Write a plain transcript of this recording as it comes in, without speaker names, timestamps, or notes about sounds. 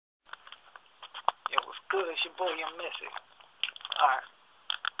good? It's your boy, Young Mystic. Alright.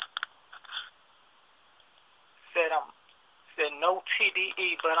 Said no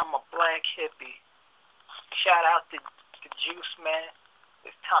TDE, but I'm a black hippie. Shout out to Juice Man.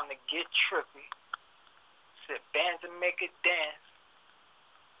 It's time to get trippy. Said bands and make it dance.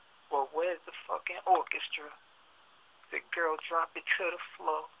 Well, where's the fucking orchestra? Said girl, drop it to the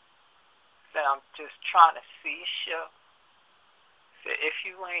floor. Said I'm just trying to see a show. Said if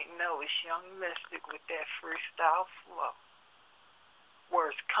you ain't know, it's Young Mystic with that freestyle flow.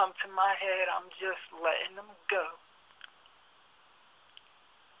 Words come to my head, I'm just letting them go.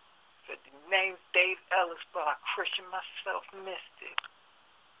 Said the name's Dave Ellis, but I Christian myself Mystic.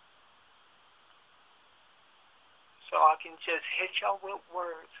 So I can just hit y'all with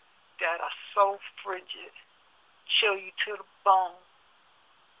words that are so frigid, chill you to the bone.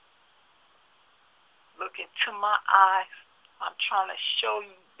 Look into my eyes, I'm trying to show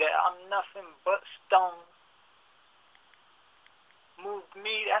you that I'm nothing but stone. Move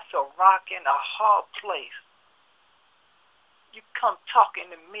me, that's a rock in a hard place. You come talking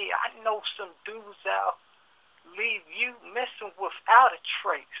to me, I know some dudes out leave you missing without a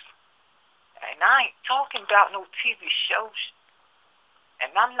trace. And I ain't talking about no TV shows.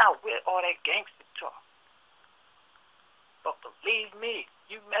 And I'm not with all that gangster talk. But believe me,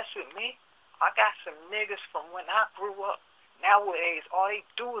 you mess with me, I got some niggas from when I grew up. Nowadays, all they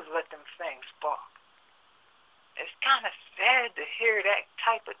do is let them things spark. It's kind of sad to hear that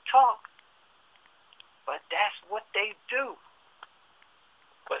type of talk. But that's what they do.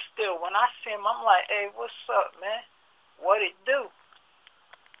 But still, when I see them, I'm like, hey, what's up, man? What it do?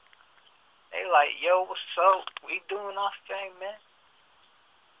 They like, yo, what's up? We doing our thing, man.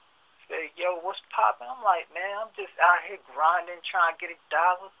 Say, yo, what's poppin'? I'm like, man, I'm just out here grinding, trying to get a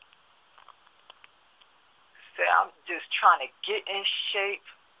dollar. Say, I'm just trying to get in shape,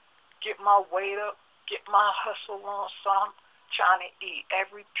 get my weight up, get my hustle on, so I'm trying to eat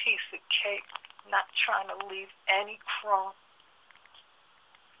every piece of cake, not trying to leave any crumb.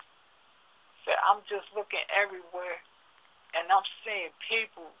 Say, I'm just looking everywhere, and I'm seeing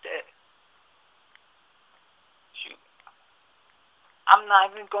people that, shoot, I'm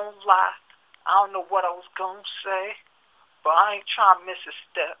not even gonna lie. I don't know what I was gonna say, but I ain't trying to miss a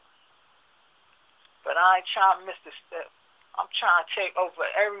step. But I ain't trying to miss a step. I'm trying to take over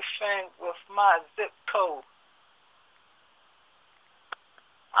everything with my zip code.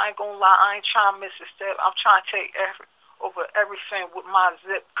 I ain't gonna lie, I ain't trying to miss a step. I'm trying to take over everything with my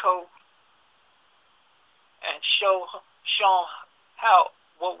zip code. And show how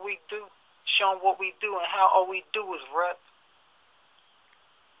what we do, show them what we do, and how all we do is rap.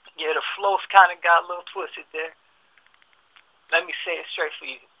 Yeah, the flow's kind of got a little twisted there. Let me say it straight for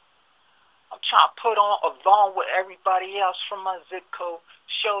you. I'm trying to put on along with everybody else from my zip code,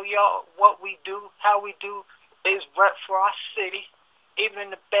 show y'all what we do, how we do is rap for our city, even in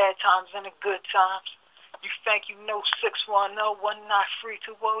the bad times and the good times. You think you know 610-1932,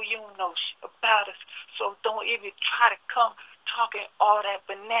 well, you don't know shit about us. So don't even try to come talking all that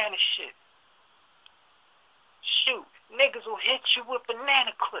banana shit. Shoot, niggas will hit you with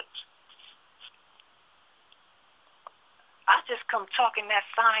banana clips. I just come talking that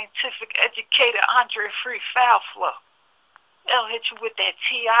scientific, educated, Andre Freestyle flow. They'll hit you with that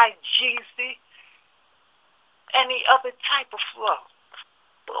T.I.G.Z. any other type of flow.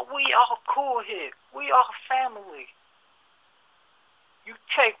 But we all cool here. We all family. You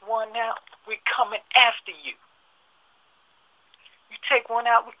take one out, we coming after you. You take one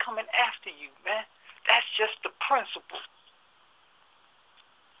out, we coming after you, man. That's just the principle.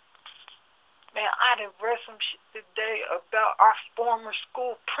 Man, I done read some shit today about our former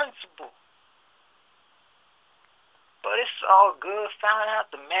school principal. But it's all good. Found out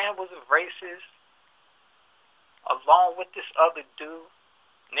the man was a racist. Along with this other dude.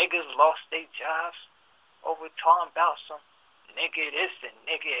 Niggas lost their jobs over talking about some nigga this and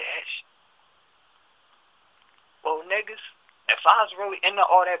nigga that. Well, niggas, if I was really into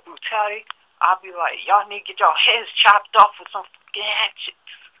all that brutality, I'd be like, y'all need to get y'all heads chopped off with some fucking hatchets.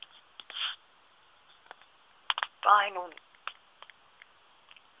 I ain't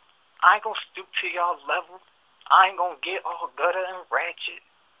gonna stoop to y'all level. I ain't gonna get all gutter and ratchet.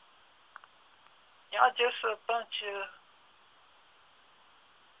 Y'all just a bunch of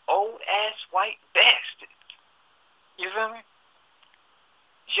old-ass white bastards. You feel me?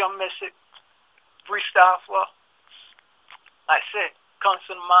 Young Mystic, freestyle flow. Like I said, comes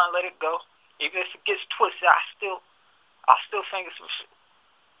to the mind, let it go. Even if it gets twisted, I still think it's some shit.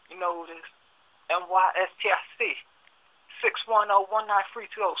 You know who it is. NYSTIC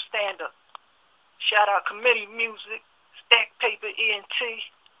 610-1932. Stand up. Shout out Committee Music, Stack Paper ENT,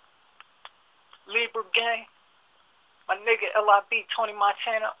 Libra Crew Gang, my nigga LIB, Tony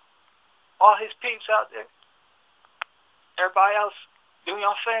Montana, all his peeps out there. Everybody else,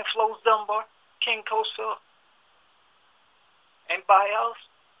 Dunion Fan, Flows Dunbar, King Coastal. Anybody else?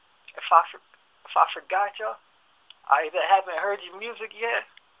 If I forgot y'all, I either haven't heard your music yet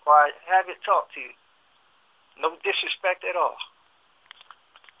or I haven't talked to you. No disrespect at all.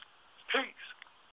 Peace.